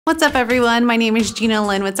What's up everyone, my name is Gina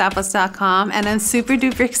Lynn with Zappos.com and I'm super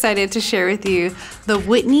duper excited to share with you the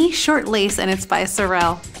Whitney Short Lace, and it's by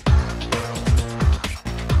SOREL.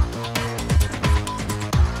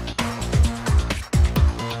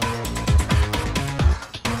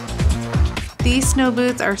 These snow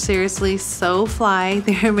boots are seriously so fly.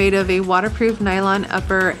 They're made of a waterproof nylon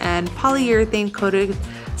upper and polyurethane coated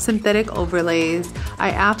synthetic overlays. I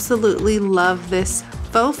absolutely love this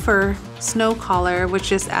faux fur snow collar, which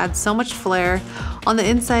just adds so much flair. On the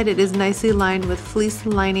inside it is nicely lined with fleece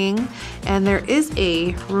lining, and there is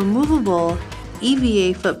a removable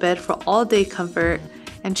EVA footbed for all day comfort.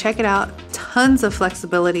 And check it out, tons of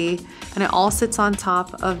flexibility, and it all sits on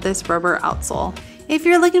top of this rubber outsole. If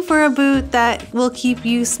you're looking for a boot that will keep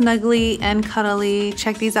you snuggly and cuddly,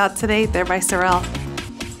 check these out today. They're by SOREL.